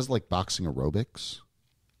boxing class. Does like boxing aerobics.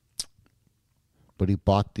 But he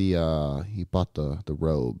bought the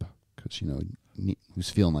robe because he was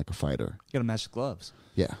feeling like a fighter. You got to match the gloves.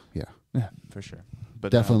 Yeah. Yeah, for sure.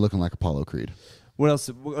 But Definitely looking like Apollo Creed. What else?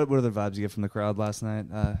 What other vibes you get from the crowd last night?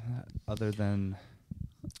 Other than,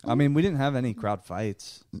 I mean, we didn't have any crowd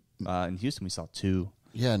fights in Houston. We saw 2.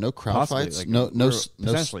 Yeah, no crowd Possibly, fights. like, No,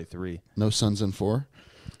 potentially 3. No Sons in 4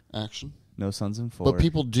 action. No Sons in 4. But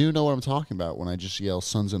people do know what I'm talking about when I just yell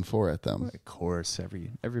Sons in 4 at them. Of course,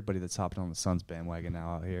 everybody that's hopping on the Suns bandwagon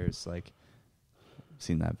now out here is like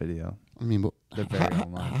seen that video. I mean, They're very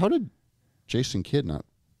online. how did Jason Kidd not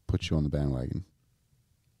put you on the bandwagon?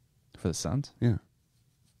 For the Suns? Yeah.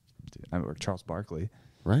 Dude, or Charles Barkley.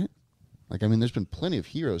 Right? Like, I mean, there's been plenty of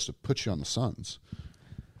heroes to put you on the Suns.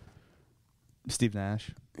 Steve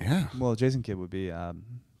Nash. Yeah. Well, Jason Kidd would be. I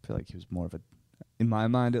feel like he was more of a, in my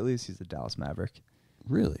mind at least, he's a Dallas Maverick,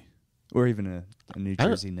 Really? or even a New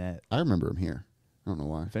Jersey Net. I remember him here. I don't know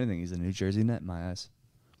why. If anything, he's a New Jersey Net in my eyes.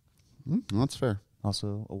 Well, that's fair.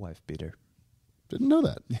 Also, a wife beater. Didn't know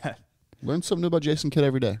that. Yeah. Learn something new about Jason Kidd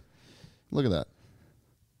every day. Look at that.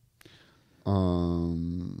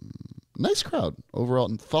 Nice crowd overall.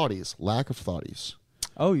 And thoughties. Lack of thoughties.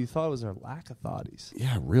 Oh, you thought it was our lack of thoughties?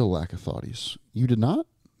 Yeah, real lack of thoughties. You did not?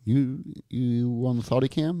 You on the thoughty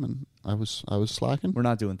cam and I was slacking? We're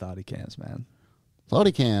not doing thoughty cams, man.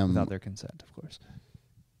 Thoughty cam. Without their consent, of course.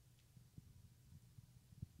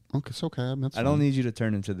 Okay, it's okay. I mean, that's I don't fine. need you to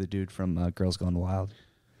turn into the dude from Girls Gone Wild.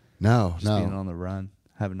 No, Just being on the run,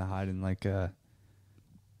 having to hide in like I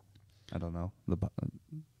don't know,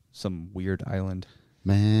 some weird island.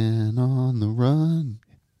 Man on the run.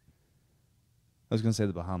 I was gonna say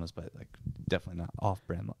the Bahamas, but like definitely not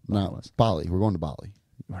off-brand No, Bahamas. Bali. We're going to Bali.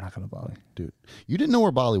 We're not going to Bali. Dude, you didn't know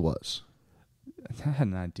where Bali was. I had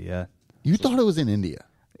an idea. You thought it was in India.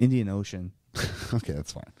 Indian Ocean. Okay,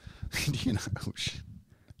 that's fine. Indian Ocean.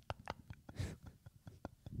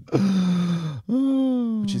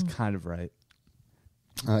 Which is kind of right.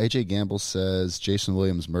 AJ Gamble says Jason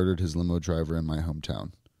Williams murdered his limo driver in my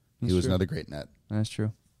hometown. He That's was true. not a great net. That's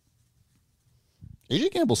true.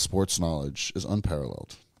 AJ Gamble's sports knowledge is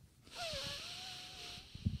unparalleled.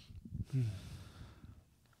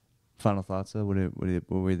 Final thoughts, though? What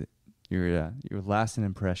were your lasting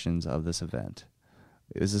impressions of this event?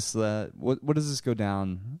 Is this what does this go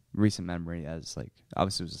down recent memory as? Like,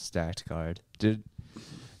 obviously, it was a stacked card. Did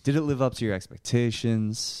it live up to your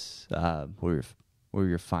expectations? What were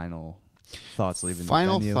your final thoughts leaving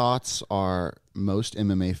Final the venue? thoughts are most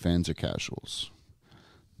MMA fans are casuals.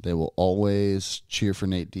 They will always cheer for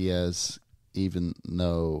Nate Diaz, even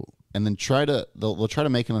though, and then they'll try to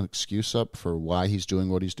make an excuse up for why he's doing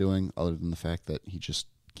what he's doing, other than the fact that he just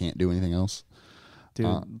can't do anything else.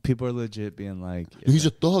 Dude, people are legit being like, He's a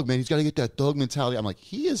thug, man. He's got to get that thug mentality. I'm like,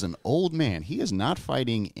 he is an old man. He is not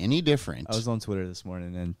fighting any different. I was on Twitter this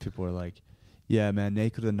morning and people were like, yeah, man,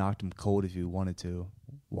 Nate could have knocked him cold if he wanted to.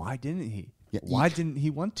 Why didn't he? Yeah, Why didn't he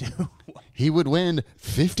want to? He would win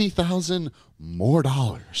 $50,000 more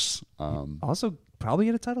dollars. Also, probably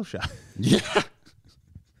get a title shot. Yeah.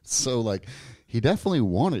 So, like, he definitely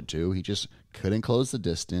wanted to. He just couldn't close the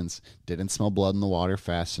distance, didn't smell blood in the water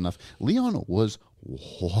fast enough. Leon was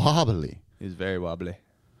wobbly. He was very wobbly.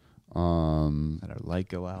 Had our light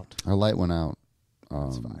go out. Our light went out.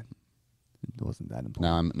 It's fine. It wasn't that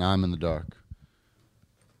important. Now I'm in the dark.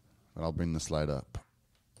 But I'll bring this light up.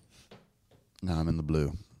 Now I'm in the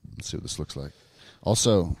blue. Let's see what this looks like.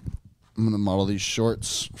 Also, I'm going to model these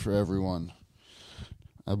shorts for everyone.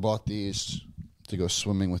 I bought these to go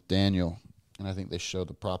swimming with Daniel, and I think they show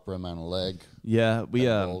the proper amount of leg. Yeah, we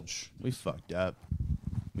bulge. we fucked up.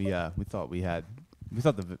 We thought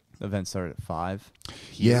the event started at 5.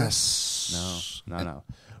 Yes. No.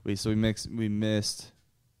 We missed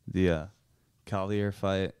the Collier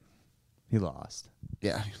fight. He lost.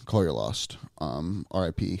 Yeah, Collier lost.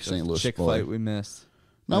 R.I.P. St. Louis Chick boy. fight we missed.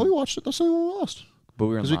 No, we watched it. That's the only one we lost. But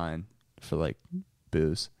we were in 'Cause we- line for like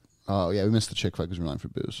booze. Oh, yeah, we missed the chick fight because we were in line for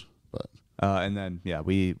booze. But And then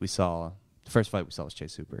we saw the first fight we saw was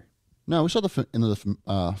Chase Hooper. no, we saw the end of the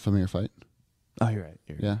Famir fight. Oh, you're right.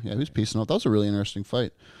 Yeah, he was piecing out. That was a really interesting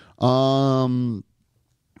fight.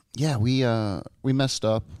 Yeah, we messed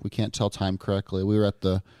up. We can't tell time correctly. We were at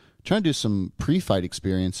trying to do some pre-fight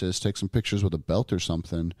experiences, take some pictures with a belt or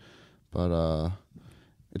something, but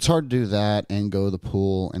it's hard to do that and go to the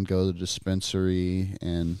pool and go to the dispensary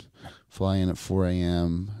and fly in at 4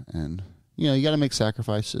 a.m. and you got to make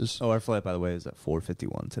sacrifices. Oh, our flight, by the way, is at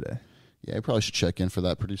 4:51 today. Yeah, I probably should check in for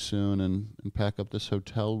that pretty soon and pack up this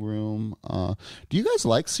hotel room. Do you guys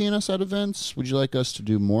like seeing us at events? Would you like us to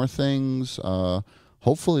do more things?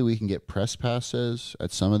 Hopefully we can get press passes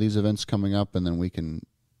at some of these events coming up, and then we can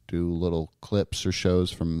do little clips or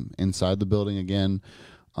shows from inside the building again.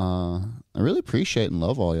 I really appreciate and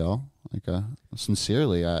love all y'all. Like,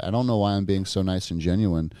 sincerely, I don't know why I'm being so nice and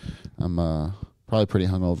genuine. I'm probably pretty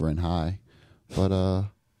hungover and high. But,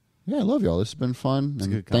 yeah, I love y'all. This has been fun. It's a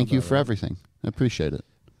And good thank you combo, for right? everything. I appreciate it.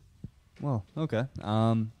 Well, okay.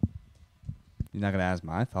 You're not gonna ask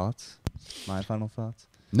my thoughts, my final thoughts.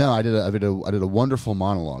 No, I did a wonderful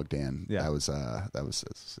monologue, Dan. Yeah. That was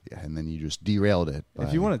yeah, and then you just derailed it.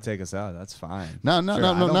 If you want to take us out, that's fine. No. Now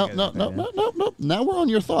Now we're on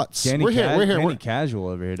your thoughts. Danny We're here. Danny Casual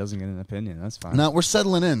over here doesn't get an opinion. That's fine. No, we're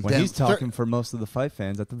settling in. When Dan, he's talking for most of the fight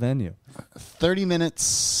fans at the venue. 30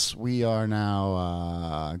 minutes. We are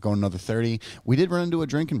now going another 30. We did run into a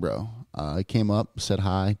drinking bro. He came up, said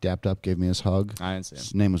hi, dapped up, gave me his hug. I didn't see him.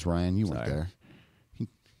 His name was Ryan. You weren't Sorry. there.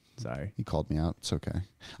 Sorry. He called me out. It's okay.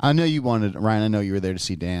 I know you wanted Ryan. I know you were there to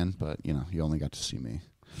see Dan, but you only got to see me.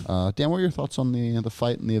 Dan, what are your thoughts on the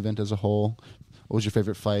fight and the event as a whole? What was your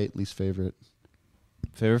favorite fight? Least favorite?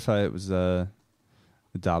 Favorite fight was the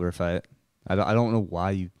Dauber fight. I don't know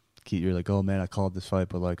why you're like, oh man, I called this fight,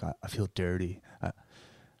 but like I feel dirty.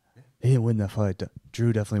 He didn't win that fight.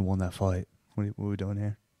 Drew definitely won that fight. What are we doing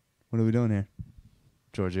here? What are we doing here,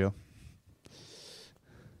 Giorgio?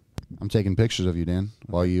 I'm taking pictures of you, Dan,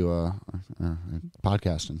 while you are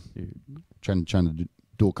podcasting, trying to do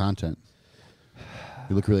dual content.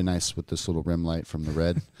 You look really nice with this little rim light from the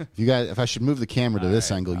red. If I should move the camera to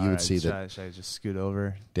this angle, you would see that. Should I just scoot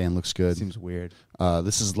over? Dan looks good. Seems weird.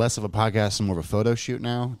 This is less of a podcast and more of a photo shoot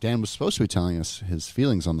now. Dan was supposed to be telling us his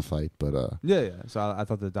feelings on the fight, but yeah. So I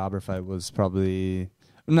thought the Dauber fight was probably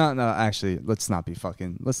no. Actually, let's not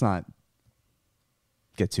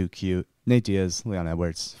get too cute. Nate Diaz, Leon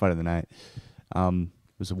Edwards, fight of the night. It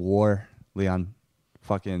was a war. Leon,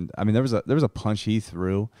 there was a punch he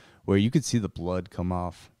threw where you could see the blood come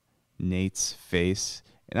off Nate's face,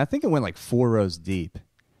 and I think it went like 4 rows deep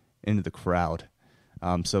into the crowd.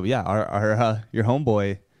 So yeah, our your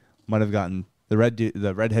homeboy might have gotten the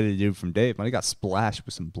redheaded dude from Dave might have got splashed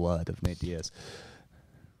with some blood of Nate Diaz.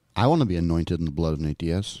 I want to be anointed in the blood of Nate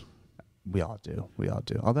Diaz. We all do.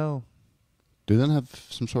 Although, do they then have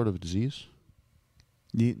some sort of disease?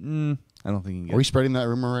 I don't think you can get. Are we spreading that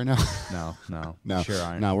rumor right now? No. No. Sure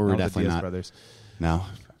aren't. No, we're Not the definitely Diaz not. Brothers. No.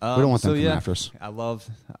 We don't want them coming yeah, after us. I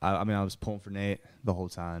was pulling for Nate the whole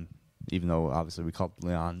time, even though obviously we called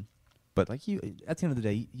Leon. But like at the end of the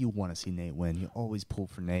day, you want to see Nate win. You always pull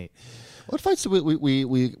for Nate. What fights did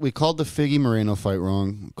we called the Figgy Moreno fight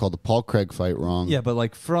wrong? Called the Paul Craig fight wrong? Yeah, but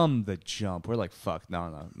like from the jump, we're like, fuck,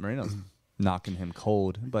 no. Moreno's knocking him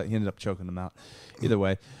cold, but he ended up choking him out. Either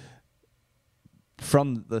way,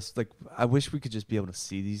 from this, like, I wish we could just be able to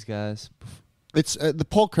see these guys It's the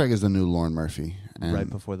Paul Craig is the new Lauren Murphy. And right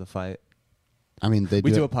before the fight. I mean,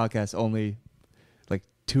 we do a podcast only like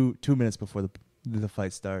two minutes before the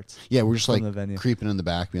fight starts. Yeah, we're just from like the venue. creeping in the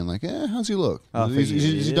back, being like, how's he look? Oh, is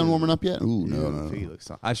he done warming up yet? Ooh, no. He looks.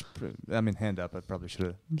 Hand up. I probably should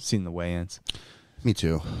have seen the weigh-ins. Me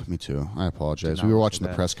too. I apologize. Did not We were look watching at the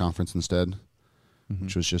that. press conference instead,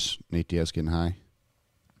 which was just Nate Diaz getting high.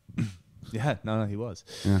 Yeah, no, he was.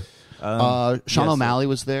 Yeah. Sean O'Malley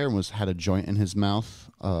was there and had a joint in his mouth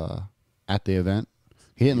at the event.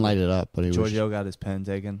 He didn't light it up, but he Giorgio was. got his pen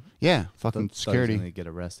taken. Yeah, fucking Thought he was security. gonna get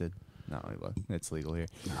arrested. No, he wasn't. It's legal here.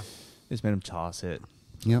 Just made him toss it.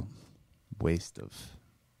 Yep. Waste of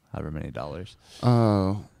however many dollars.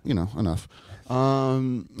 Enough.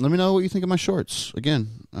 Let me know what you think of my shorts. Again,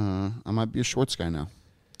 I might be a shorts guy now.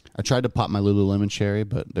 I tried to pop my Lululemon cherry,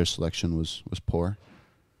 but their selection was poor.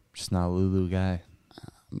 Just not a Lulu guy.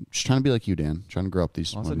 I'm just trying to be like you, Dan. Trying to grow up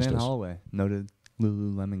these. Also, one of these Dan days. Holloway, noted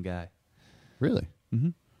Lululemon guy. Really? Mm-hmm.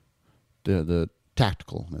 The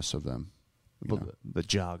tacticalness of them. you know. The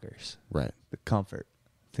joggers, Right. the comfort.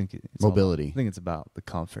 I think it's Mobility. I think it's about the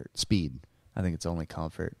comfort. Speed. I think it's only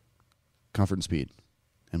comfort. Comfort and speed.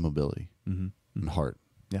 And mobility. Mm-hmm. And heart.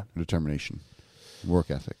 Yeah. And determination.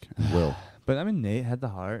 Work ethic. And will. But I mean, Nate had the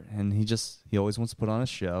heart, and he always wants to put on a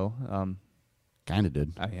show. Kind of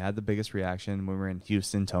did. He had the biggest reaction when we were in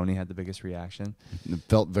Houston. Tony had the biggest reaction. It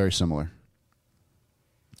felt very similar.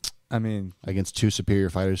 I mean, Against two superior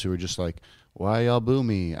fighters who were just like, why y'all boo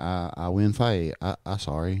me? I win fight. I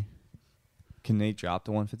sorry. can Nate drop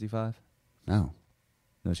to 155? No.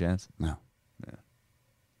 No chance. No.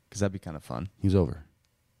 Because that'd be kind of fun. He's over.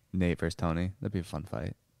 Nate versus Tony. That'd be a fun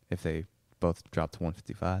fight if they both dropped to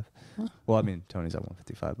 155. Huh. Well, I mean, Tony's at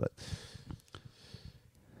 155, but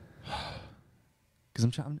because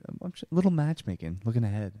I'm trying, little matchmaking, looking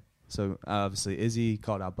ahead. So obviously, Izzy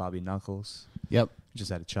called out Bobby Knuckles. Yep.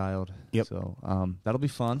 Just had a child. Yep. So that'll be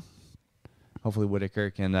fun. Hopefully, Whitaker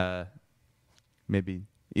can maybe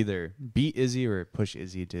either beat Izzy or push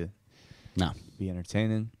Izzy to No. be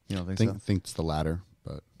entertaining. You don't think so? Think it's the latter,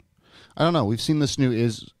 but I don't know. We've seen this new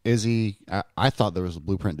Izzy. I thought there was a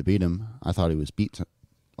blueprint to beat him. I thought he was beat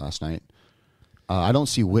last night. I don't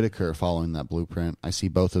see Whitaker following that blueprint. I see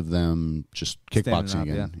both of them just kickboxing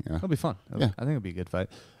Standing up, again. yeah. It'll be fun. Yeah. I think it'll be a good fight.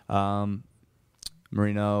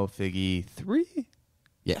 Marino, Figgy, 3?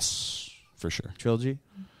 Yes, for sure. trilogy.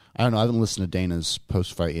 I don't know. I haven't listened to Dana's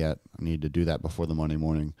post-fight yet. I need to do that before the Monday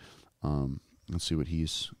morning. Let's see what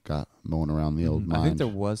he's got mowing around the old mind. I think there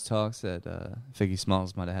was talks that Figgy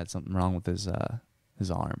Smalls might have had something wrong with his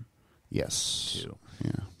arm. Yes. Too.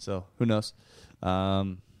 Yeah. So who knows?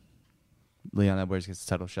 Leon Edwards gets the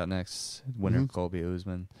title shot next. Winner Colby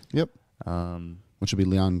Usman. Yep. Which will be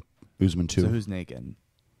Leon Usman too. So who's Nate getting?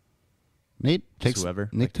 Nate takes whoever.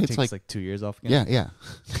 Nate takes like 2 years off again. Yeah.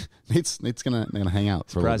 Nate's gonna hang out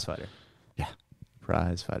for prize a little. fighter. Yeah.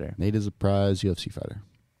 Prize fighter. Nate is a prize UFC fighter.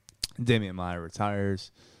 Damian Maia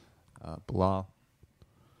retires. Bilal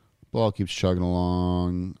keeps chugging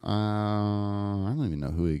along. I don't even know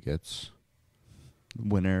who he gets.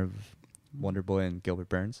 winner of Wonder Boy and Gilbert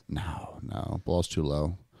Burns. No. Bilal's too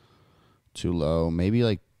low. Maybe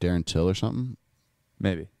like Darren Till or something.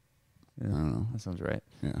 Maybe. Yeah, I don't know. That sounds right.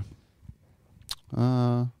 Yeah.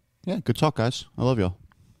 Yeah. Good talk, guys. I love y'all.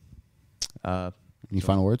 Any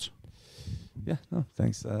final words? Yeah. No.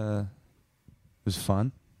 Thanks. It was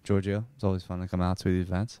fun. Giorgio. It's always fun to come out to the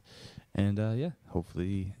events, and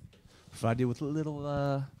hopefully provide you with a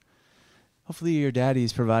little. Hopefully your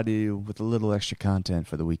daddy's provided you with a little extra content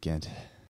for the weekend.